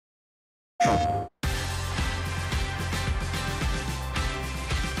Well,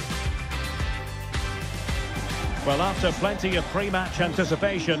 after plenty of pre-match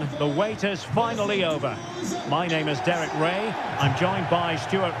anticipation, the wait is finally over. My name is Derek Ray. I'm joined by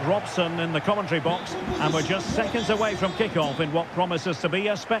Stuart Robson in the commentary box, and we're just seconds away from kick-off in what promises to be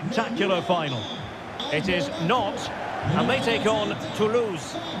a spectacular final. It is Nantes, and they take on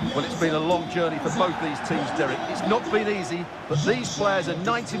Toulouse. Well, it's been a long journey for both these teams, Derek. It's not been easy, but these players are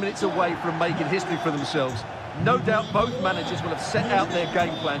 90 minutes away from making history for themselves. No doubt both managers will have set out their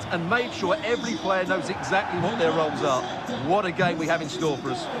game plans and made sure every player knows exactly what their roles are. What a game we have in store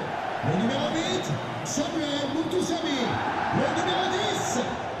for us.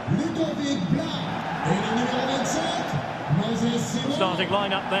 Starting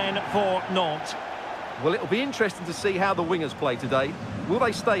lineup then for Nantes. Well, it'll be interesting to see how the wingers play today. Will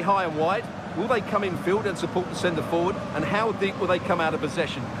they stay high and wide? Will they come in field and support the centre forward? And how deep will they come out of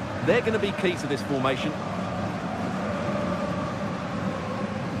possession? They're going to be key to this formation.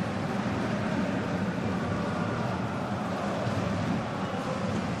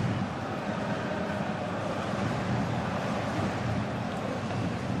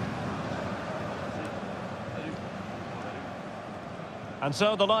 And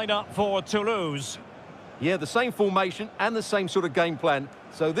so the lineup for Toulouse. Yeah, the same formation and the same sort of game plan.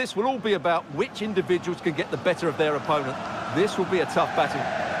 So this will all be about which individuals can get the better of their opponent. This will be a tough battle.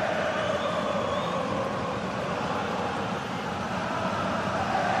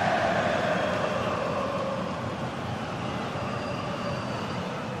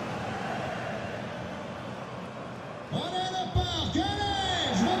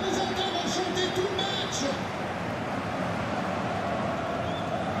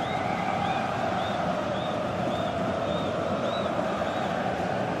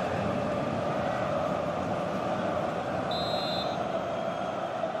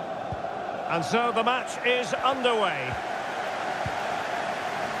 And so the match is underway.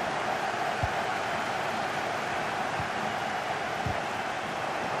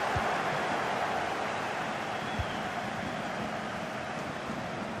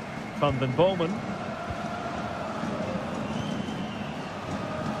 Van den Bomen.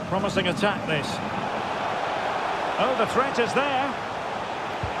 Promising attack this. Oh, the threat is there.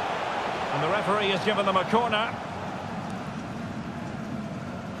 And the referee has given them a corner.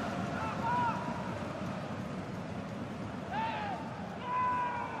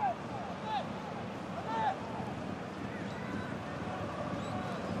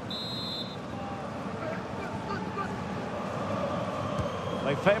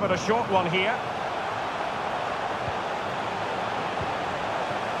 They favoured a short one here.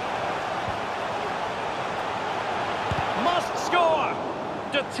 Must score!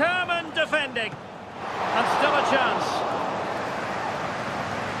 Determined defending. And still a chance.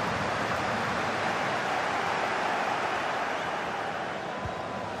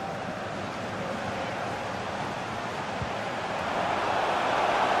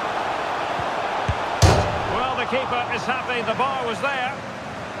 Well, the keeper is happy the bar was there.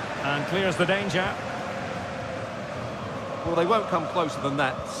 And clears the danger. Well, they won't come closer than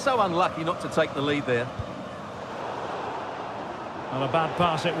that. So unlucky not to take the lead there. And a bad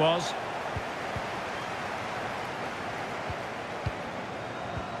pass it was.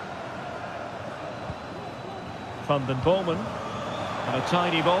 Van den Bomen. And a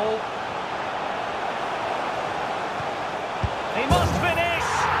tiny ball. He must finish!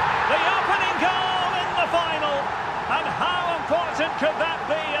 The opening goal in the final! And how important could that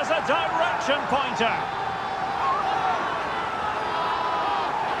be as a direction pointer?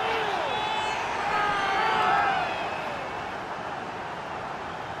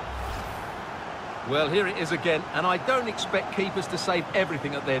 Well, here it is again, and I don't expect keepers to save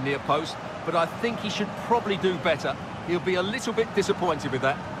everything at their near post, but I think he should probably do better. He'll be a little bit disappointed with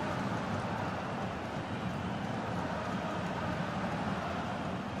that.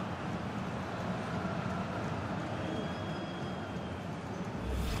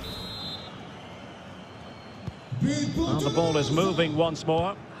 Well, the ball is moving once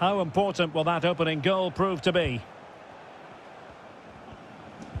more. How important will that opening goal prove to be?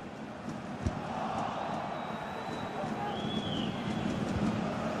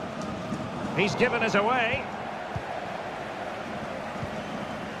 He's given us away.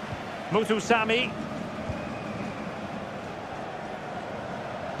 Mutusami.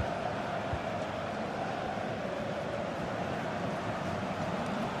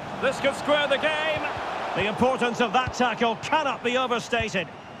 This could square the game. The importance of that tackle cannot be overstated.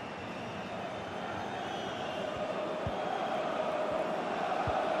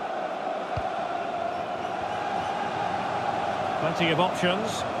 Plenty of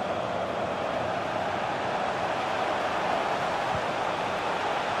options.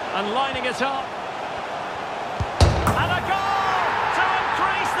 And lining it up. And a goal to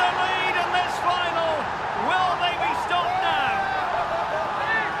increase the lead in this final. Will they be stopped now?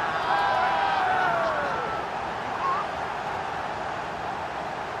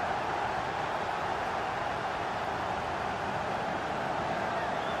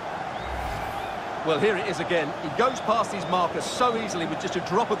 Well, here it is again. He goes past his marker so easily with just a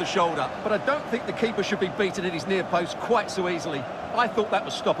drop of the shoulder. But I don't think the keeper should be beaten at his near post quite so easily. I thought that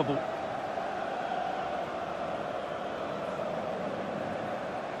was stoppable.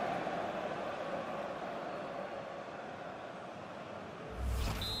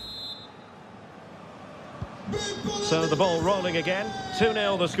 So the ball rolling again.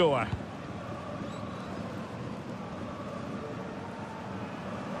 2-0 the score.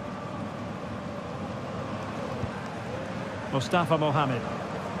 Mustafa Mohamed.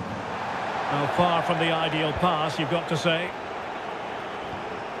 Well, far from the ideal pass, you've got to say.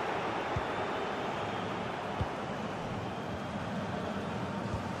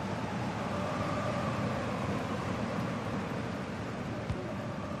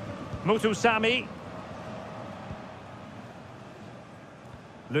 Mutusami.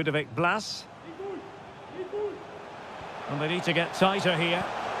 Ludovic Blas. And they need to get tighter here.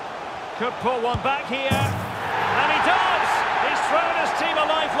 Could pull one back here. And he does! He's thrown his team a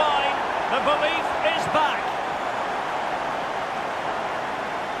lifeline. The belief is back.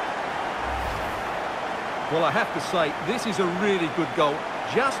 Well, I have to say, this is a really good goal.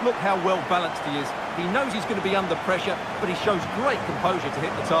 Just look how well balanced he is. He knows he's going to be under pressure, but he shows great composure to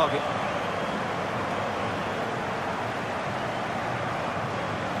hit the target.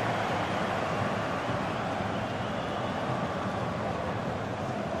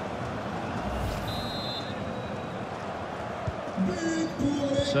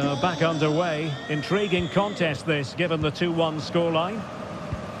 So back underway. Intriguing contest this, given the 2-1 scoreline.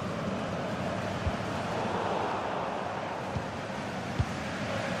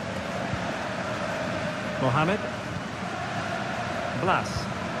 Mohamed. Blas.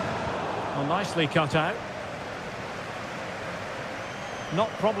 Well, nicely cut out. Not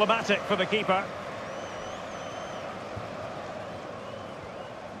problematic for the keeper.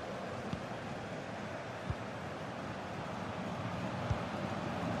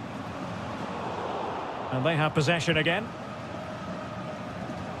 And they have possession again.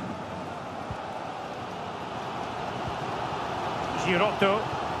 Girotto.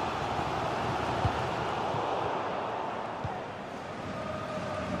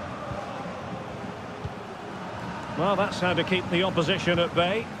 Well, that's how to keep the opposition at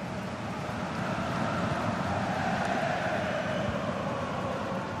bay.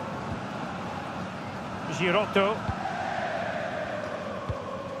 Girotto.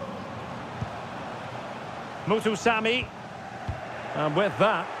 Mutusami. And with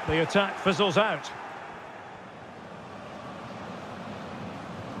that, the attack fizzles out.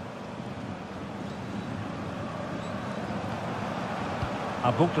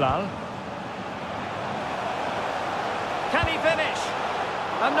 Abuklal. Can he finish?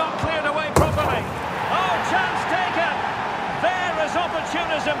 And not cleared away properly. Oh, chance taken. There is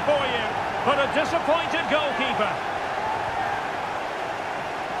opportunism for you, but a disappointed goalkeeper.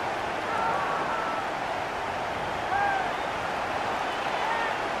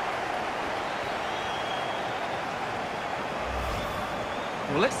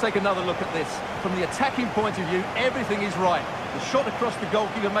 Well, let's take another look at this. From the attacking point of view, everything is right. The shot across the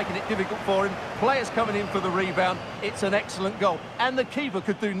goalkeeper making it difficult for him. Players coming in for the rebound. It's an excellent goal. And the keeper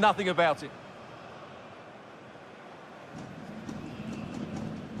could do nothing about it.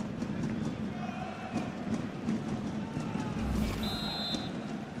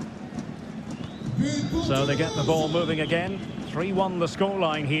 So they get the ball moving again. 3-1 the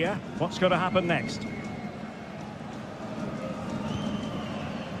scoreline here. What's going to happen next?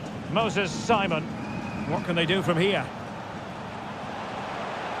 Moses Simon. What can they do from here?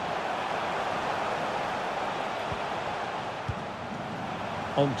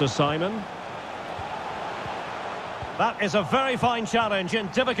 On to Simon. That is a very fine challenge in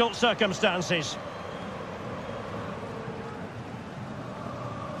difficult circumstances.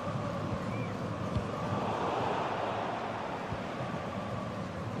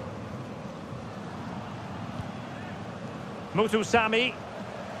 Mutusami.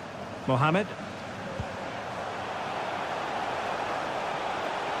 Mohamed.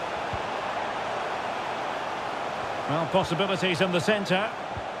 Well, possibilities in the centre.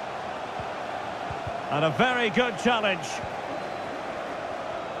 And a very good challenge.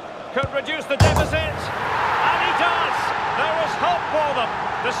 Could reduce the deficit. And he does! There was hope for them,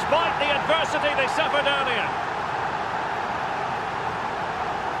 despite the adversity they suffered earlier.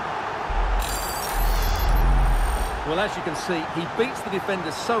 Well, as you can see, he beats the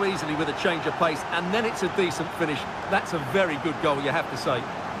defender so easily with a change of pace, and then it's a decent finish. That's a very good goal, you have to say.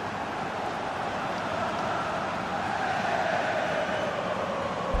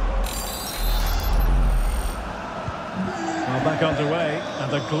 Well, back underway,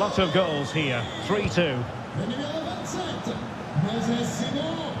 and a glut of goals here. 3-2.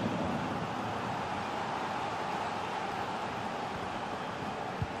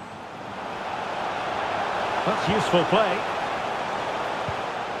 That's useful play.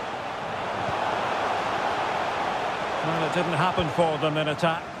 Well, it didn't happen for them in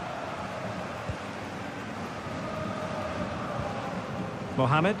attack.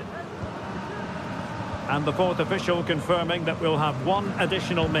 Mohamed. And the fourth official confirming that we'll have one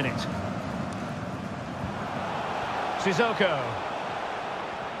additional minute. Sissoko.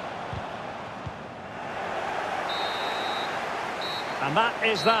 And that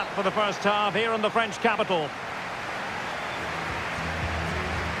is that for the first half here in the French capital.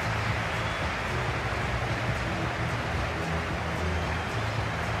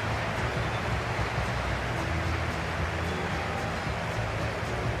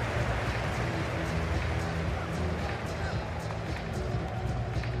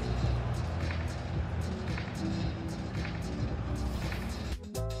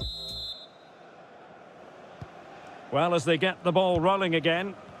 Well, as they get the ball rolling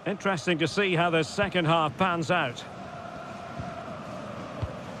again, interesting to see how the second half pans out.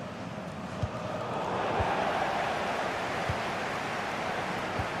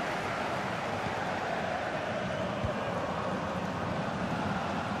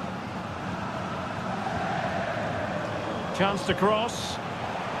 Chance to cross.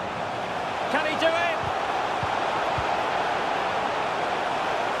 Can he do it?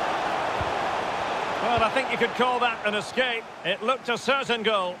 Well, I think you could call that an escape. It looked a certain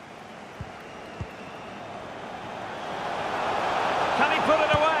goal. Can he put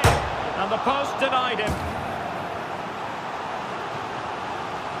it away? And the post denied him.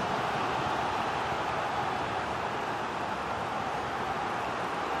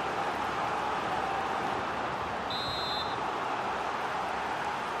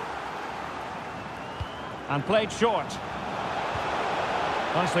 And played short.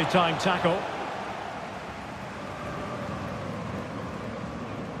 Nicely timed tackle.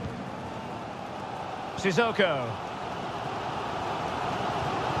 Sissoko.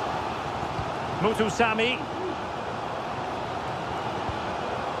 Mutusami.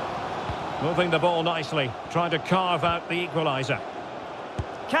 Moving the ball nicely, trying to carve out the equaliser.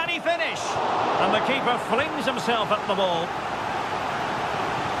 Can he finish? And the keeper flings himself at the ball.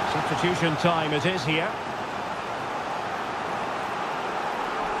 Substitution time it is here.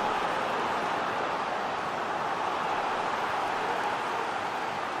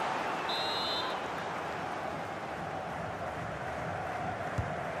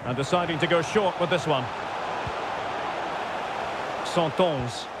 And deciding to go short with this one.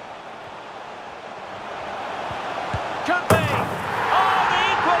 Santos. Could be! Oh, the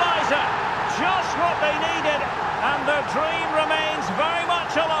equaliser! Just what they needed, and their dream remains very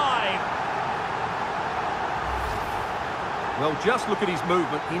much alive. Well, just look at his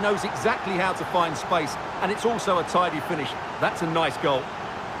movement. He knows exactly how to find space, and it's also a tidy finish. That's a nice goal.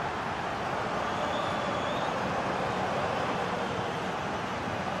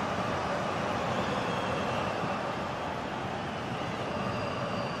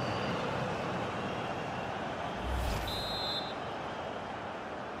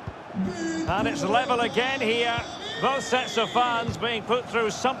 And it's level again here. Both sets of fans being put through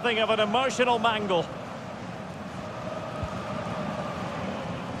something of an emotional mangle.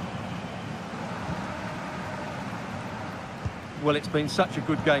 Well, it's been such a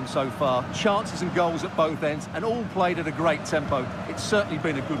good game so far. Chances and goals at both ends, and all played at a great tempo. It's certainly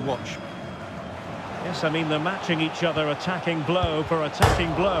been a good watch. Yes, I mean, they're matching each other, attacking blow for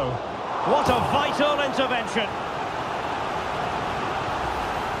attacking blow. What a vital intervention.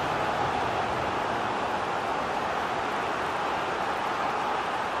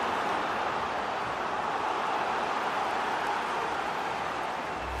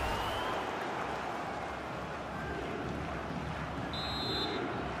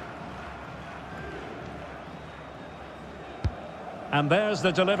 And there's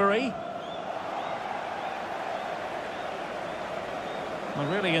the delivery. A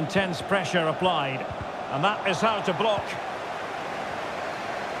really intense pressure applied. And that is how to block.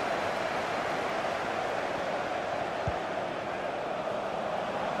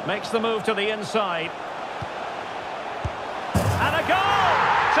 Makes the move to the inside. And a goal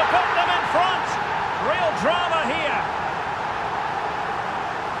to put them in front. Real drama here.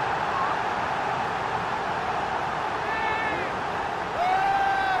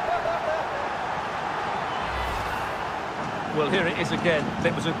 here it is again.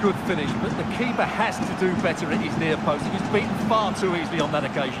 It was a good finish, but the keeper has to do better at his near post. He was beaten far too easily on that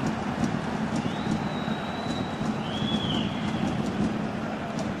occasion.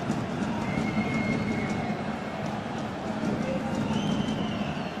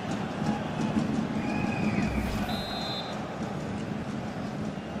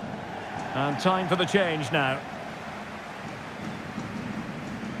 And time for the change now.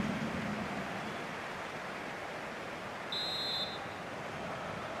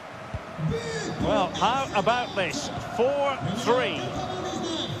 Well, how about this? 4-3.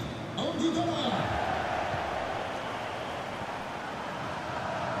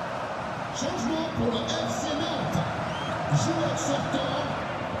 Changement pour le FC Nantes. Joueur sortant,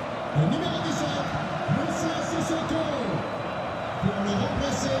 le numéro 17, Moussa Sissoko. Pour le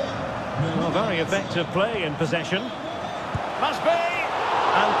remplacer. Well, very effective play in possession. Must be!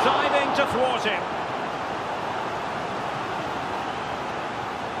 And diving to thwart him.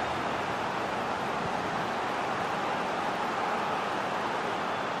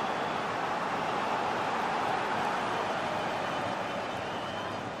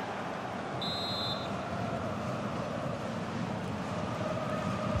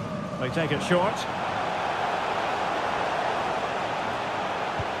 They take it short.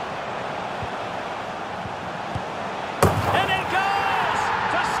 And it goes!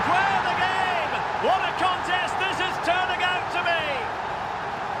 To square the game! What a contest this is turning out to be!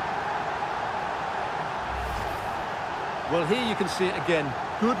 Well, here you can see it again.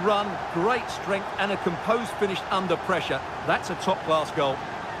 Good run, great strength, and a composed finish under pressure. That's a top-class goal.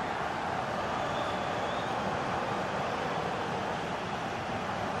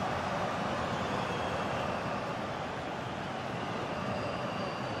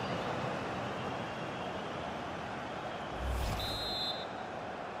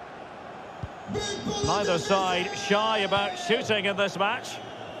 Neither side shy about shooting in this match.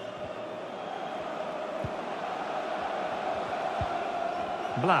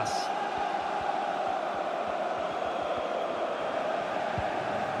 Blas.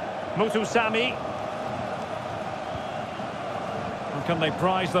 Mutusami. And can they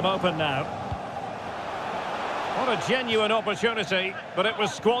prize them open now? What a genuine opportunity, but it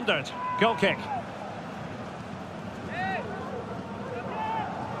was squandered. Goal kick.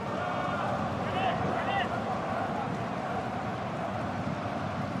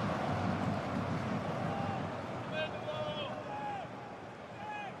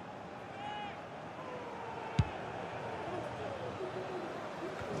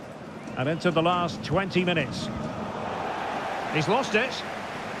 And into the last 20 minutes. He's lost it.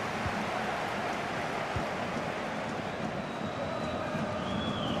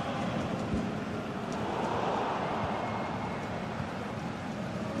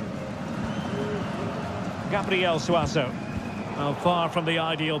 Gabriel Suazo. Well, far from the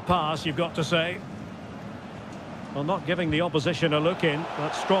ideal pass, you've got to say. Well, not giving the opposition a look in,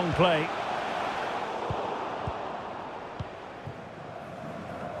 but strong play.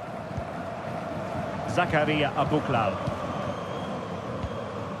 Zakaria Abuklal.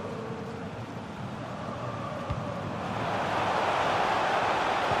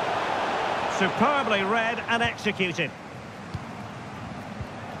 Superbly read and executed.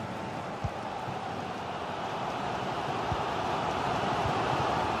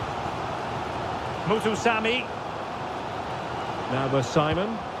 Mutusami. Now with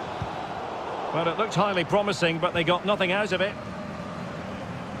Simon. Well, it looked highly promising, but they got nothing out of it.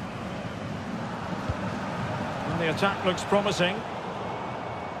 The attack looks promising.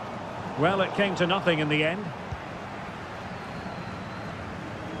 Well, it came to nothing in the end.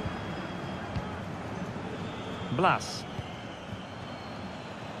 Blas.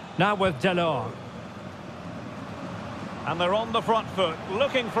 Now with Delors. And they're on the front foot,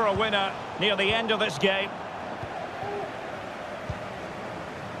 looking for a winner near the end of this game.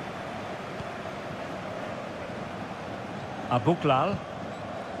 Abuklal.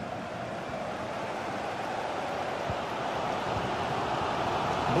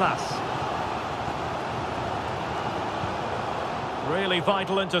 Blas. Really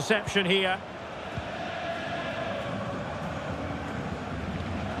vital interception here.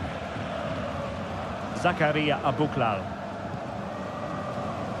 Zakaria Abuklal.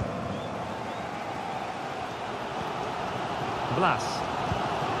 Blas.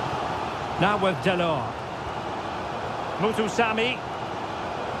 Now with Delors. Mutusami.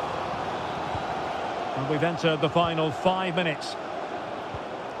 And we've entered the final 5 minutes.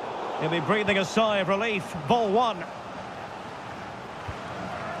 He'll be breathing a sigh of relief. Ball one.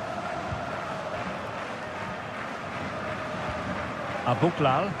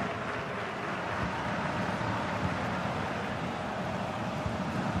 Abuklal.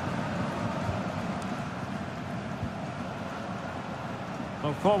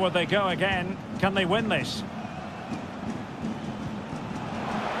 Well, forward they go again. Can they win this?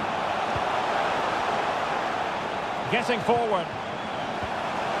 Getting forward.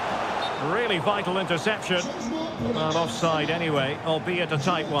 Really vital interception. Well, offside anyway, albeit a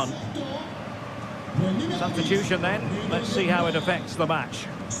tight one. Substitution then. Let's see how it affects the match.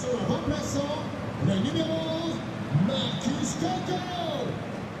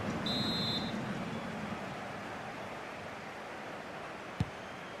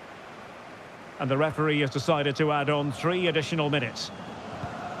 And the referee has decided to add on 3 additional minutes.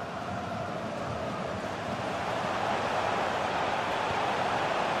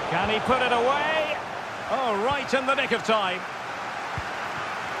 Can he put it away? Oh, right in the nick of time.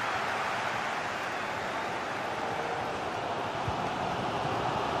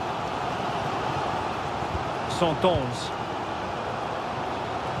 Santons.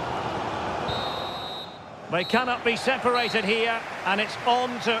 They cannot be separated here, and it's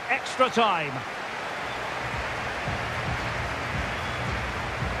on to extra time.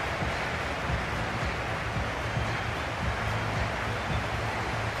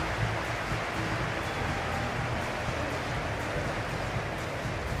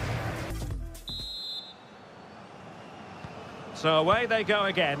 So away they go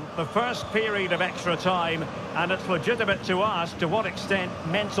again, the first period of extra time, and it's legitimate to ask to what extent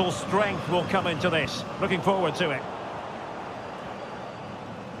mental strength will come into this. Looking forward to it.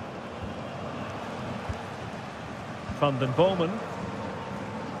 Van den Bomen.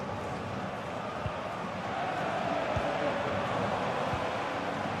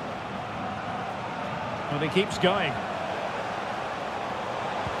 And he keeps going.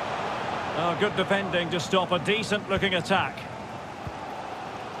 Oh, good defending to stop a decent-looking attack.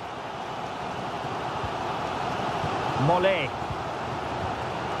 Mollet.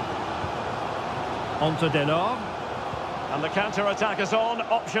 On to Delors. And the counter-attack is on.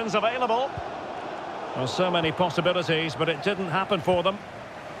 Options available. Well, so many possibilities, but it didn't happen for them.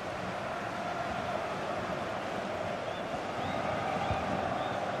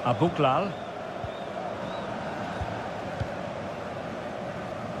 Abouklal.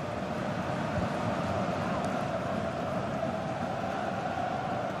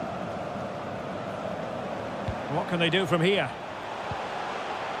 What can they do from here?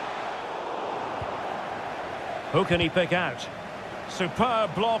 Who can he pick out?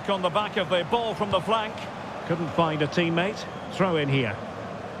 Superb block on the back of the ball from the flank. Couldn't find a teammate. Throw in here.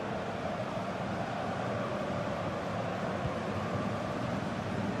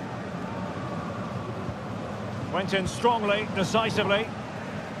 Went in strongly, decisively.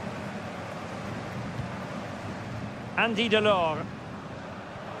 Andy Delors.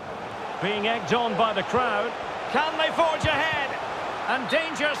 Being egged on by the crowd. Can they forge ahead? And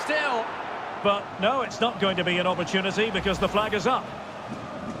danger still. But no, it's not going to be an opportunity because the flag is up.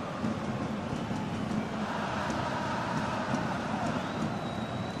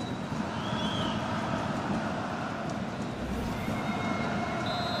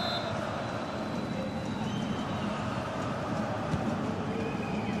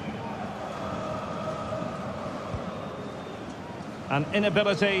 An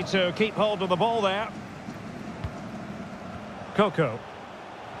inability to keep hold of the ball there. Coco.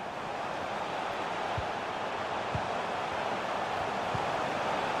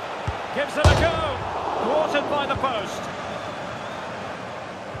 Gives it a go. Thwarted by the post.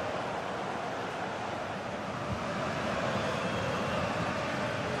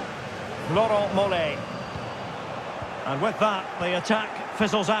 Laurent Mollet. And with that, the attack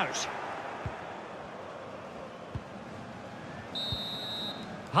fizzles out.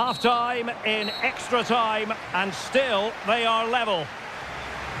 Half-time in extra time, and still they are level.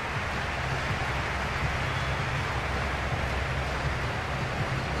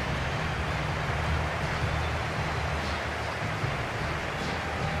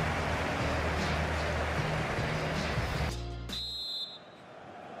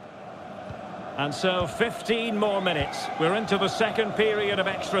 And so 15 more minutes. We're into the second period of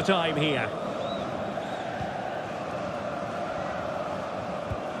extra time here.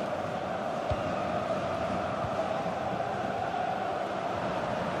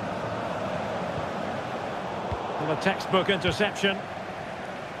 A textbook interception.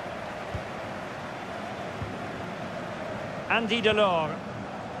 Andy Delors.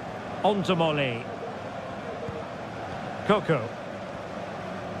 On to Mollet. Coco.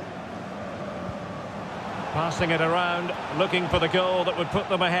 Passing it around, looking for the goal that would put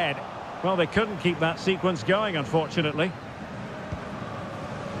them ahead. Well, they couldn't keep that sequence going, unfortunately.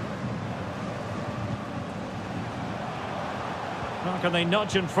 How can they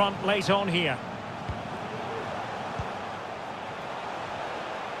nudge in front late on here?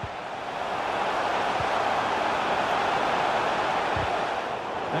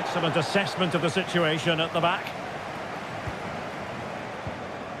 Excellent assessment of the situation at the back.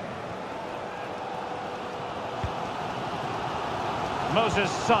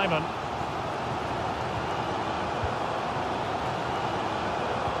 Moses Simon.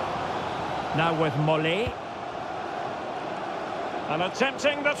 Now with Mollet. And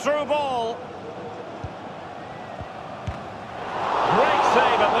attempting the through ball. Great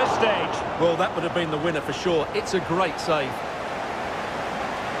save at this stage. Well, that would have been the winner for sure. It's a great save.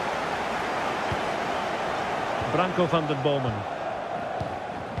 Branko van den Bomen.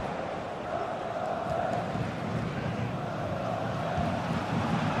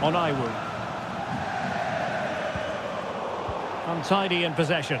 Onaiwu. Untidy in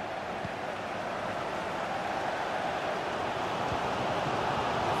possession.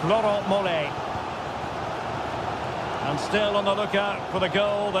 Laurent Mollet. And still on the lookout for the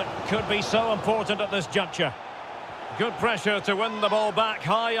goal that could be so important at this juncture. Good pressure to win the ball back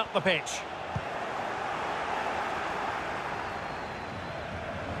high up the pitch.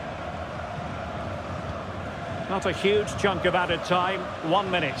 Not a huge chunk of added time, 1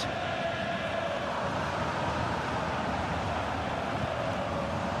 minute.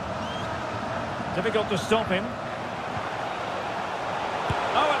 Difficult to stop him.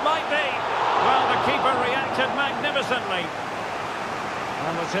 Oh, it might be. Well, the keeper reacted magnificently.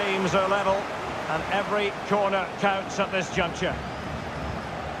 And the teams are level, and every corner counts at this juncture.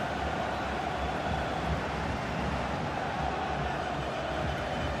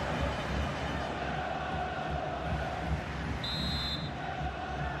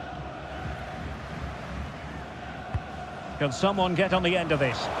 Can someone get on the end of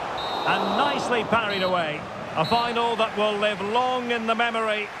this? And nicely parried away. A final that will live long in the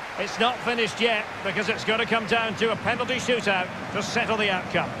memory. It's not finished yet because it's going to come down to a penalty shootout to settle the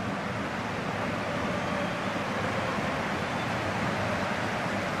outcome.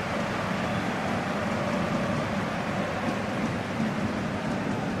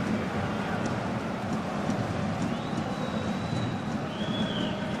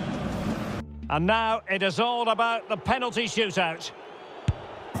 And now it is all about the penalty shootout.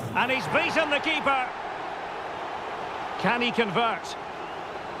 And he's beaten the keeper. Can he convert?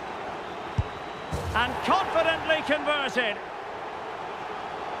 And confidently converted.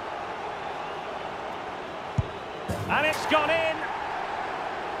 And it's gone in.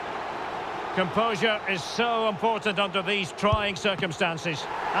 Composure is so important under these trying circumstances.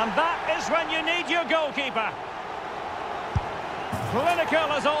 And that is when you need your goalkeeper.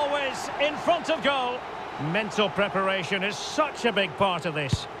 Clinical as always, in front of goal. Mental preparation is such a big part of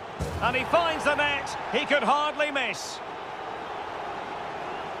this. And he finds the net, he could hardly miss.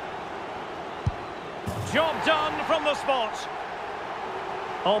 Job done from the spot.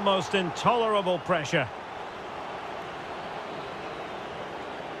 Almost intolerable pressure.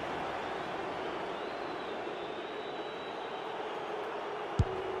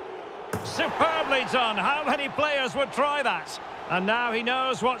 Superbly done. How many players would try that? And now he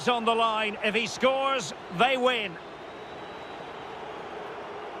knows what's on the line. If he scores, they win.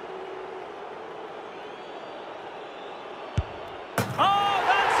 Oh,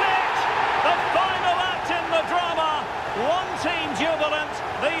 that's it! The final act in the drama. One team jubilant,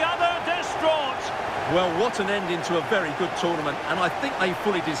 the other distraught. Well, what an ending to a very good tournament, and I think they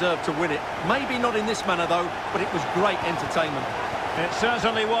fully deserve to win it. Maybe not in this manner, though, but it was great entertainment. It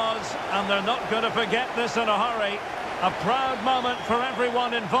certainly was, and they're not going to forget this in a hurry. A proud moment for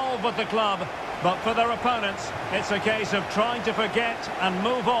everyone involved with the club, but for their opponents, it's a case of trying to forget and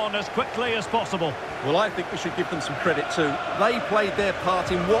move on as quickly as possible. Well, I think we should give them some credit too. They played their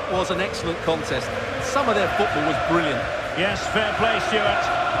part in what was an excellent contest. Some of their football was brilliant. Yes, fair play, Stuart.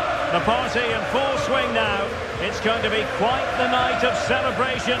 The party in full swing now. It's going to be quite the night of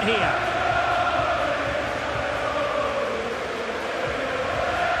celebration here.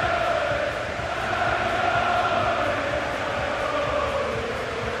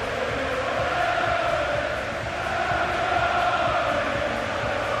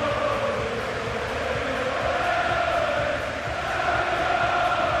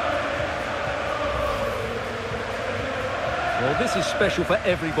 Well, this is special for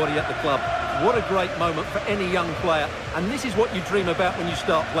everybody at the club. What a great moment for any young player. And this is what you dream about when you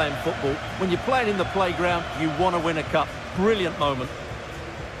start playing football. When you're playing in the playground, you want to win a cup. Brilliant moment.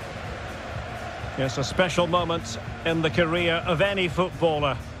 Yes, a special moment in the career of any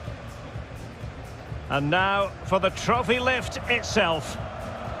footballer. And now for the trophy lift itself.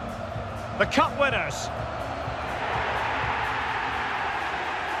 The cup winners.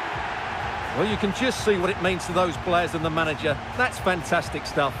 Well, you can just see what it means to those players and the manager. That's fantastic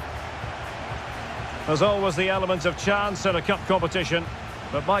stuff. There's always the element of chance in a cup competition,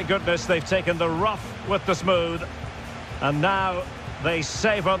 But my goodness, they've taken the rough with the smooth. And now they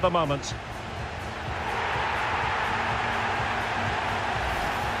savour the moment.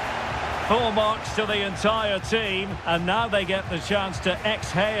 Full marks to the entire team, and now they get the chance to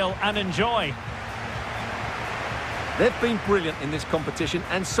exhale and enjoy. They've been brilliant in this competition,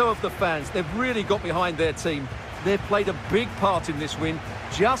 and so have the fans. They've really got behind their team. They've played a big part in this win.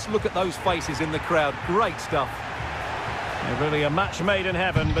 Just look at those faces in the crowd. Great stuff. Really a match made in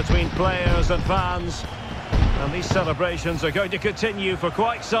heaven between players and fans. And these celebrations are going to continue for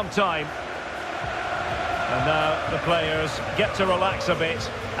quite some time. And now the players get to relax a bit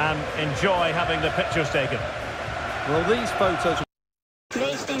and enjoy having the pictures taken. Well, these photos...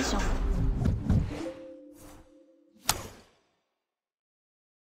 PlayStation